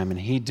the time, and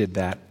he did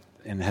that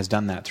and has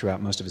done that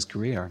throughout most of his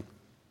career.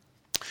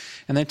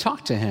 And they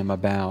talked to him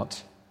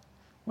about,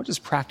 what does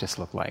practice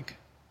look like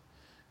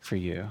for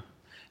you?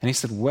 And he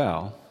said,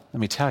 well, let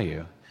me tell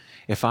you,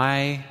 if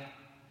I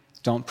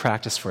don't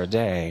practice for a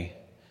day,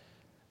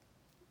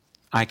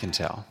 I can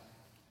tell.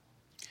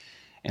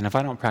 And if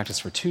I don't practice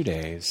for 2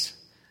 days,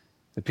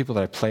 the people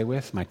that I play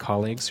with, my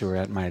colleagues who are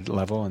at my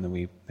level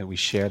and that we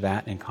share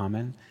that in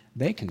common,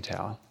 they can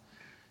tell.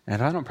 And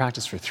if I don't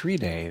practice for 3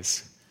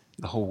 days,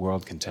 the whole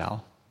world can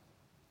tell.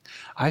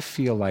 I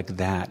feel like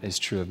that is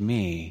true of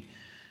me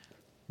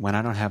when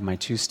I don't have my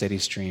two steady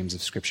streams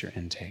of Scripture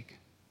intake.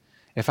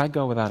 If I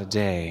go without a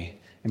day,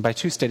 and by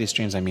two steady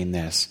streams I mean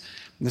this.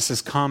 This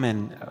is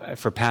common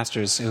for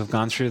pastors who have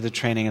gone through the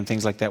training and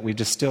things like that. We've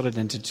distilled it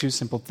into two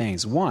simple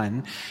things.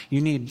 One,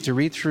 you need to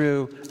read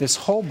through this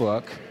whole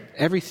book,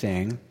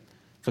 everything.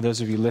 For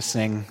those of you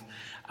listening,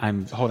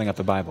 I'm holding up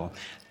the Bible.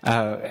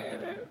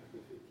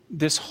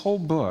 This whole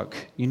book,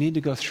 you need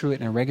to go through it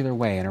in a regular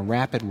way, in a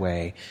rapid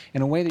way,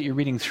 in a way that you're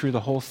reading through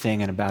the whole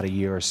thing in about a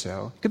year or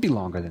so. It could be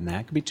longer than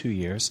that. It could be 2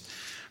 years.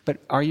 But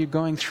are you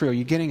going through, are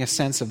you getting a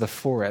sense of the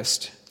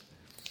forest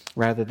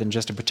rather than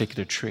just a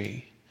particular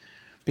tree.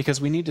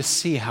 Because we need to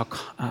see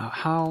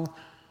how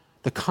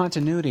the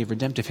continuity of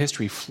redemptive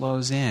history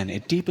flows in.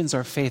 It deepens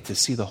our faith to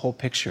see the whole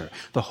picture,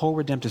 the whole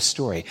redemptive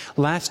story.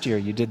 Last year,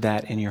 you did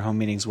that in your home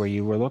meetings where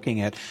you were looking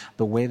at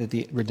the way that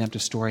the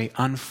redemptive story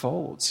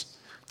unfolds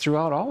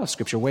throughout all of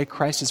Scripture, the way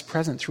Christ is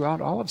present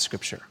throughout all of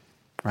Scripture,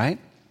 right?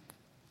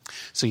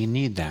 So you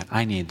need that.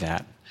 I need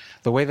that.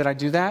 The way that I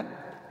do that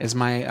is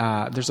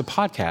there's a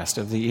podcast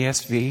of the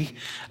ESV.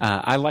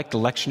 I like the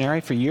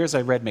lectionary. For years,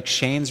 I read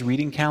McCheyne's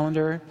reading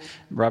calendar.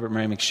 Robert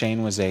Murray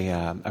McCheyne was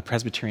a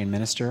Presbyterian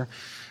minister,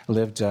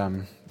 lived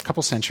a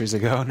couple centuries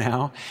ago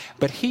now.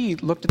 But he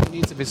looked at the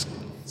needs of his...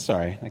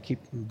 Sorry, I keep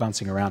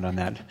bouncing around on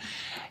that.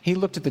 He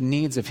looked at the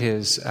needs of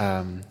his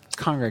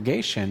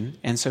congregation,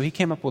 and so he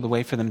came up with a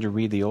way for them to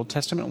read the Old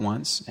Testament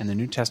once and the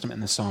New Testament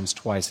and the Psalms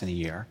twice in a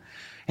year.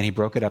 And he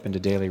broke it up into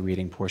daily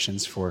reading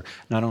portions for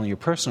not only your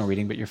personal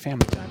reading, but your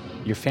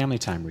family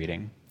time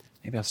reading.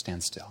 Maybe I'll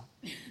stand still.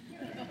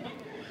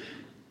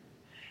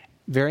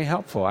 Very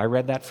helpful. I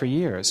read that for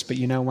years. But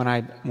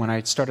when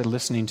I started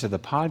listening to the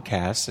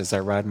podcast as I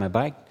ride my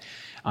bike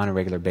on a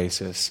regular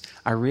basis,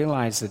 I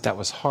realized that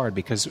was hard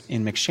because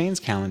in McCheyne's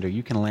calendar,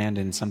 you can land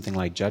in something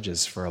like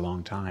Judges for a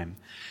long time.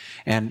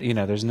 And,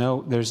 there's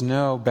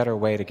no better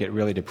way to get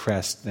really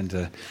depressed than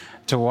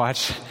to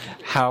watch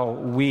how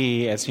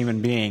we as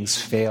human beings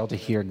fail to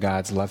hear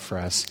God's love for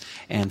us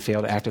and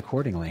fail to act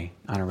accordingly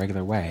on a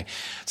regular way.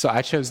 So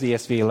I chose the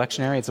ESV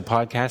Lectionary. It's a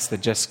podcast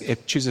that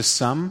it chooses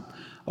some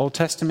Old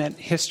Testament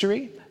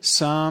history,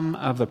 some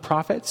of the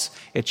prophets.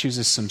 It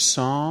chooses some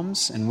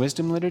Psalms and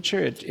wisdom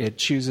literature. It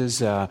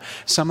chooses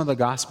some of the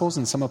Gospels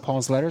and some of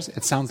Paul's letters.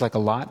 It sounds like a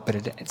lot,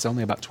 but it's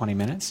only about 20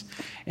 minutes.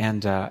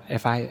 And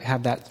if I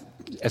have that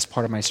as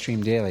part of my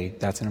stream daily,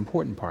 that's an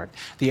important part.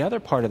 The other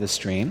part of the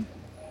stream,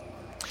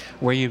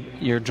 where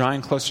you're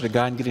drawing closer to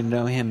God and getting to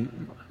know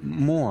Him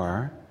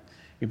more,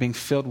 you're being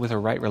filled with a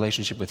right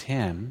relationship with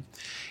Him,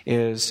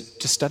 is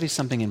to study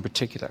something in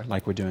particular,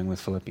 like we're doing with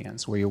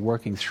Philippians, where you're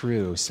working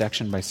through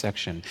section by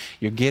section.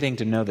 You're getting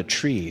to know the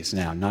trees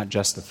now, not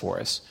just the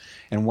forest,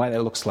 and what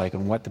it looks like,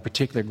 and what the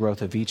particular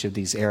growth of each of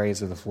these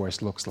areas of the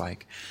forest looks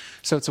like.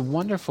 So it's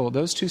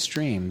those two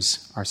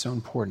streams are so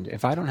important.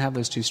 If I don't have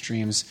those two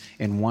streams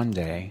in one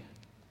day,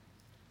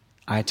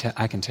 I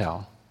can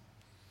tell.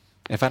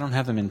 If I don't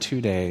have them in 2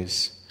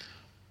 days,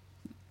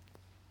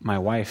 my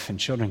wife and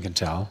children can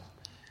tell.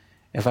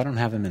 If I don't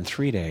have them in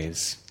 3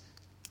 days,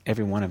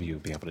 every one of you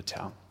will be able to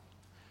tell.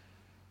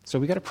 So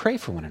we got to pray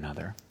for one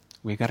another.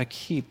 We got to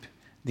keep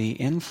the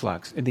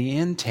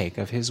intake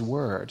of His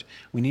Word.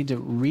 We need to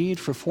read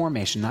for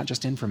formation, not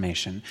just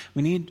information.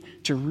 We need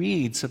to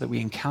read so that we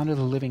encounter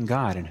the living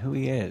God and who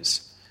He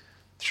is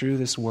through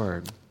this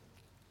Word.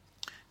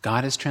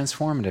 God is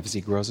transformative as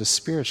He grows us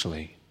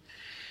spiritually.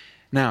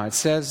 Now, it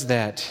says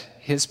that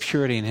His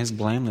purity and His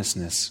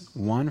blamelessness,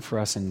 won for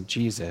us in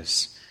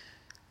Jesus,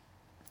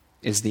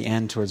 is the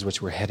end towards which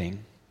we're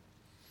heading,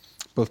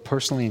 both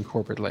personally and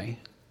corporately.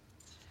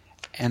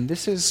 And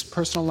this is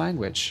personal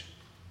language.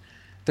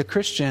 The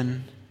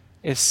Christian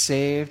is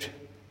saved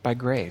by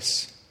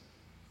grace.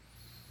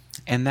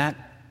 And that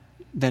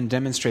then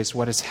demonstrates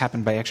what has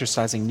happened by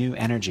exercising new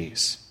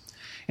energies.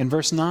 In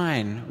verse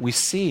 9, we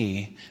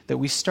see that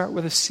we start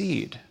with a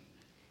seed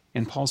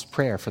in Paul's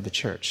prayer for the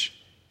church,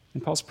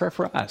 in Paul's prayer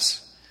for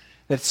us,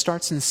 that it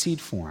starts in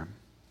seed form.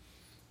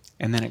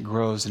 And then it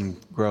grows and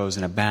grows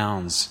and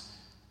abounds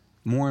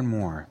more and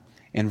more.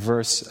 In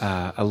verse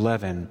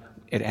 11,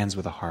 it ends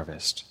with a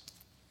harvest.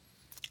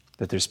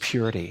 That there's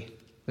purity,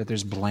 that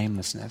there's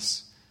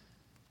blamelessness.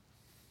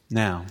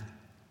 Now,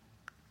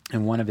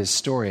 in one of his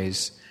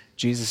stories,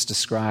 Jesus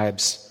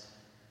describes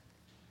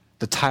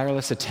the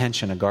tireless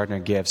attention a gardener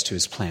gives to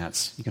his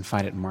plants. You can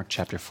find it in Mark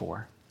chapter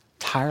 4.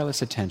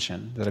 Tireless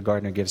attention that a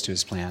gardener gives to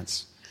his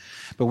plants.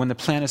 But when the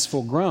plant is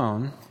full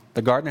grown,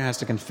 the gardener has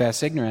to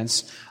confess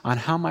ignorance on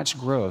how much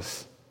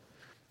growth,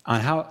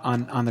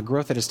 on the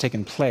growth that has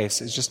taken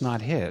place is just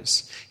not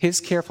his. His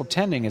careful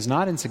tending is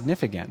not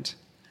insignificant,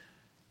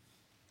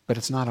 but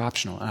it's not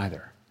optional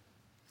either.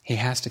 He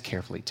has to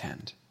carefully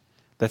tend.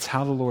 That's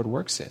how the Lord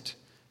works it,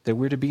 that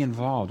we're to be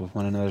involved with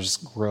one another's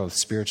growth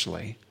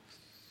spiritually.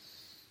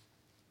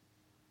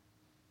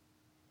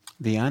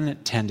 The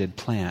untended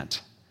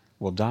plant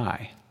will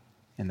die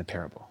in the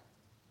parable.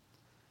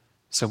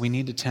 So we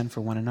need to tend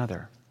for one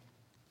another.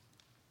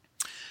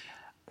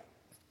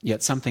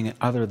 Yet something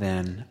other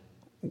than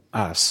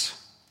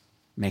us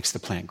makes the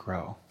plant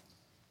grow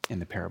in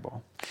the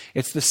parable.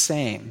 It's the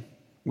same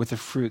with the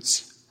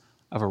fruits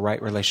of a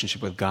right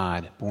relationship with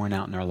God born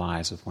out in our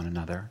lives with one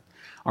another.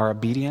 Our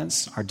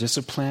obedience, our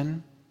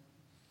discipline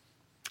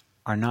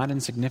are not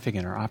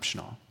insignificant or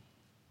optional.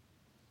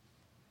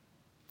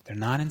 They're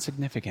not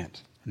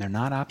insignificant and they're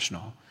not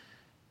optional.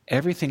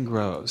 Everything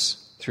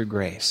grows through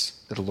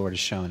grace that the Lord has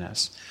shown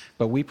us.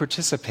 But we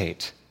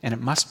participate, and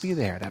it must be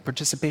there. That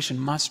participation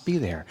must be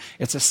there.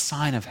 It's a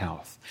sign of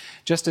health.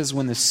 Just as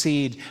when the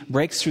seed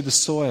breaks through the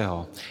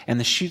soil and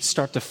the shoots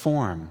start to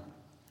form,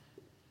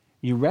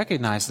 you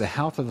recognize the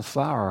health of the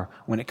flower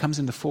when it comes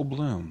into full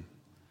bloom,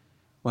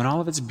 when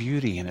all of its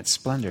beauty and its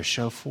splendor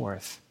show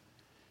forth.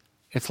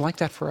 It's like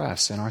that for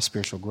us in our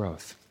spiritual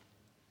growth.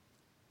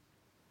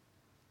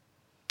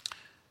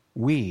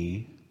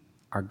 We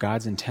are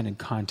God's intended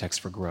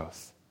context for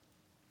growth.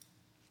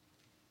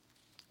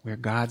 We are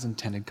God's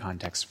intended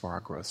context for our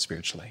growth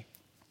spiritually.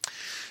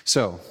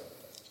 So,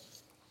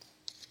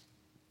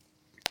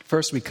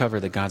 first we cover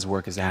that God's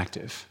work is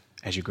active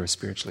as you grow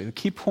spiritually. The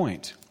key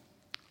point,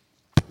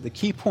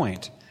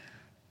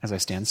 as I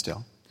stand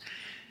still,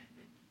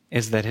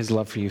 is that his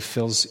love for you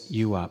fills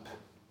you up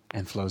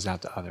and flows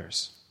out to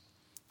others.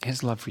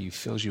 His love for you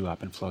fills you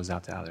up and flows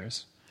out to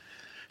others.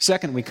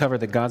 Second, we cover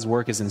that God's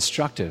work is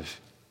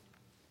instructive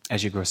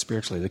as you grow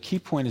spiritually. The key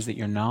point is that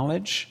your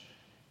knowledge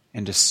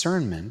and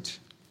discernment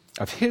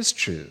of his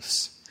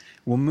truths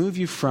will move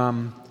you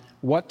from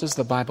what does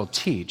the Bible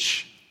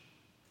teach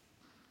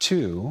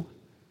to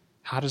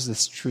how does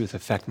this truth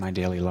affect my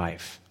daily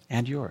life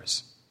and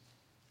yours.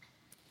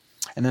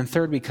 And then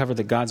third, we cover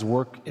that God's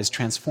work is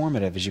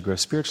transformative as you grow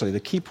spiritually. The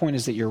key point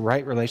is that your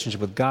right relationship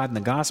with God and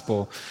the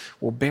gospel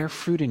will bear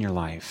fruit in your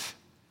life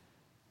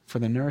for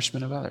the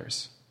nourishment of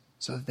others,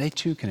 so that they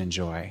too can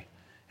enjoy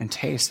and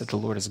taste that the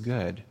Lord is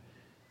good.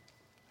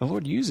 The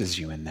Lord uses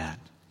you in that.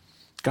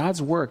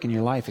 God's work in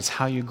your life is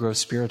how you grow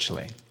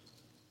spiritually.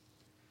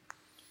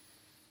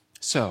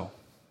 So,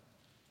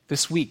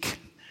 this week,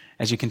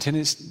 as you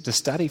continue to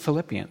study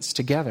Philippians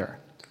together,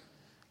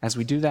 as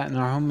we do that in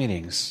our home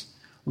meetings,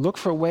 look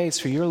for ways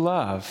for your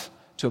love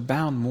to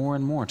abound more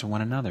and more to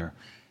one another.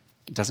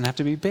 It doesn't have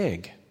to be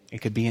big.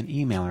 It could be an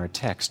email or a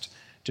text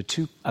to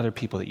 2 other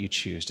people that you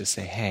choose to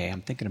say, hey,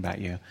 I'm thinking about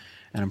you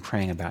and I'm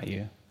praying about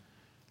you.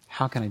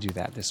 How can I do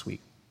that this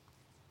week?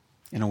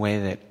 In a way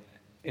that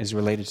is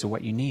related to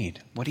what you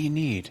need. What do you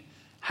need?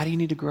 How do you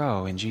need to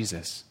grow in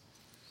Jesus?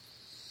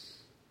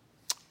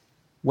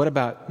 What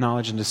about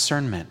knowledge and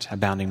discernment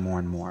abounding more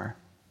and more?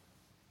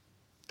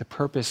 The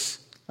purpose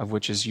of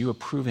which is you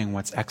approving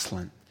what's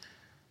excellent.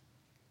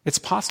 It's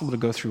possible to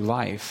go through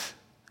life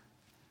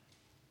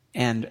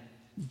and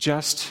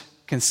just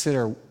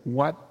consider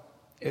what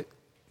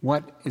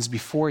is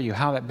before you,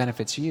 how that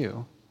benefits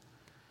you.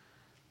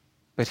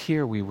 But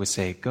here we would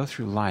say, go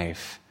through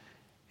life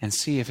and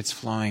see if it's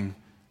flowing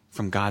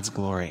from God's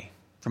glory,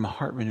 from a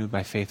heart renewed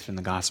by faith in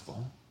the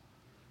gospel,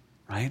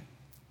 right?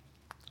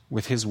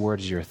 With his word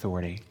as your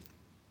authority.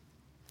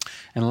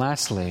 And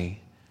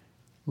lastly,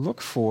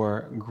 look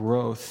for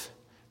growth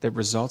that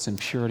results in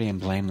purity and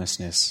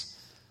blamelessness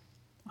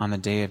on the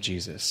day of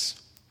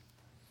Jesus.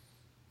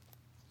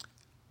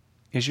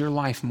 Is your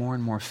life more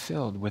and more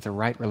filled with a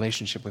right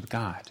relationship with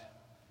God?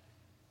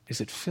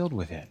 Is it filled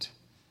with it?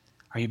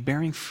 Are you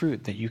bearing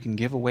fruit that you can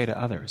give away to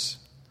others?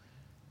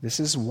 This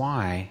is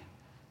why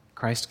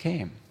Christ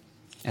came.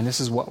 And this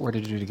is what we're to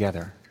do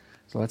together.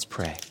 So let's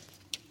pray.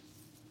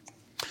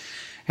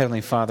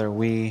 Heavenly Father,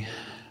 we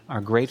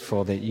are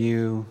grateful that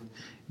you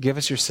give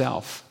us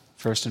yourself,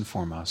 first and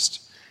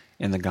foremost,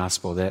 in the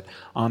gospel, that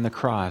on the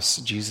cross,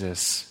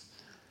 Jesus,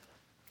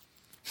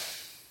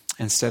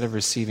 instead of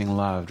receiving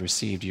love,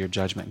 received your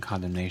judgment and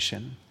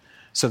condemnation,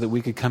 so that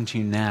we could come to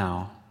you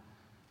now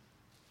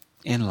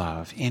in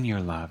love, in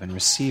your love, and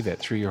receive it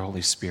through your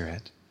Holy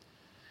Spirit.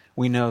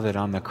 We know that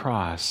on the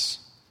cross,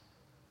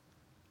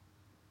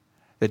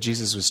 that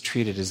Jesus was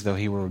treated as though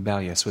he were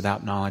rebellious,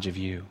 without knowledge of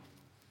you,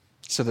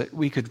 so that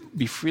we could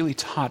be freely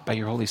taught by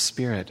your Holy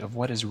Spirit of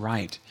what is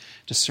right,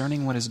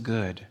 discerning what is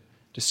good,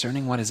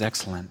 discerning what is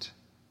excellent,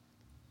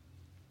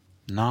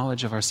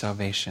 knowledge of our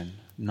salvation,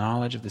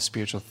 knowledge of the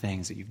spiritual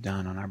things that you've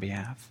done on our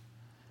behalf.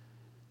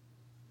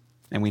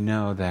 And we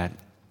know that,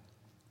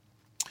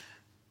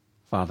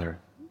 Father,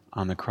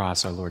 on the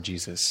cross, our Lord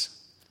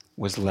Jesus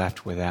was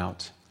left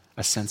without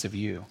a sense of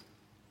you,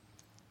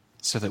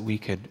 so that we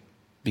could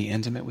be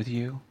intimate with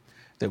you,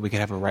 that we could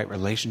have a right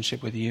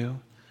relationship with you,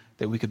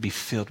 that we could be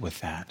filled with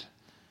that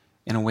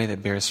in a way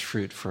that bears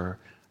fruit for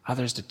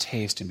others to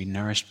taste and be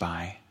nourished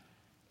by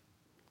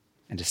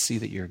and to see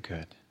that you're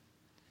good.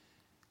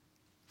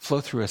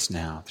 Flow through us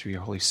now, through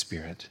your Holy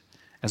Spirit,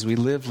 as we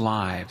live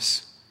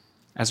lives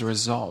as a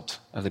result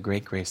of the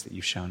great grace that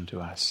you've shown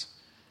to us.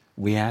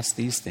 We ask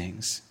these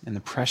things in the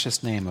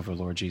precious name of our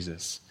Lord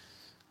Jesus.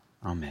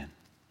 Amen.